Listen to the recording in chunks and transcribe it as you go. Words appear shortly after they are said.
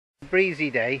Breezy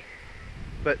day,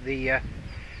 but the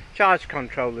charge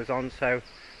controller's on, so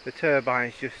the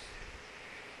turbine's just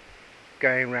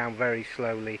going around very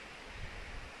slowly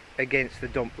against the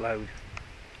dump load.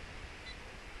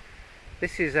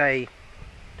 This is a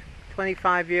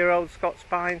 25-year-old Scots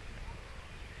pine.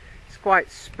 It's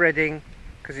quite spreading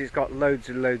because it's got loads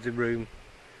and loads of room,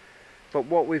 but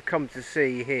what we've come to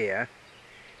see here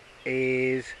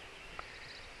is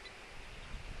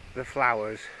the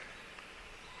flowers.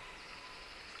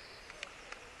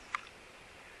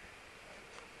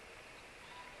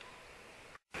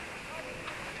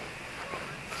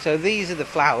 So these are the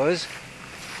flowers,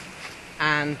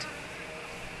 and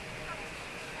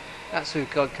that's what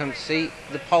we've got to come to see,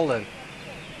 the pollen.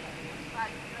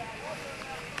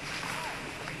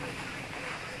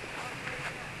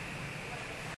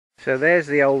 So there's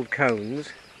the old cones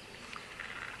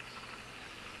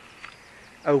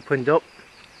opened up,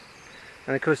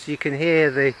 and of course you can hear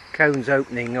the cones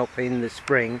opening up in the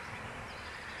spring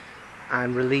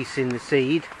and releasing the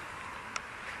seed.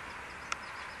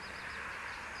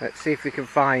 Let's see if we can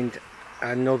find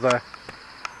another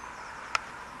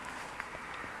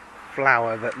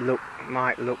flower that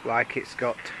might look like it's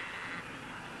got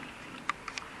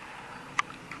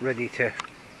ready to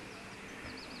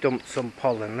dump some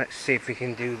pollen. Let's see if we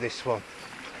can do this one.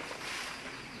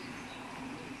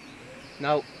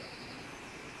 No,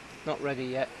 not ready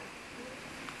yet.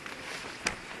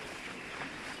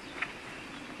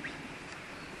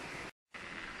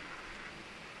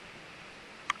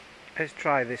 Let's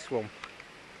try this one.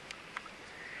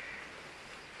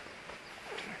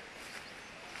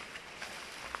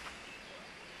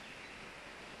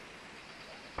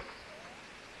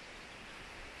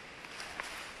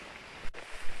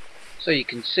 So you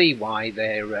can see why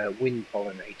they're wind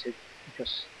pollinated,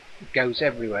 because it goes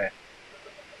everywhere.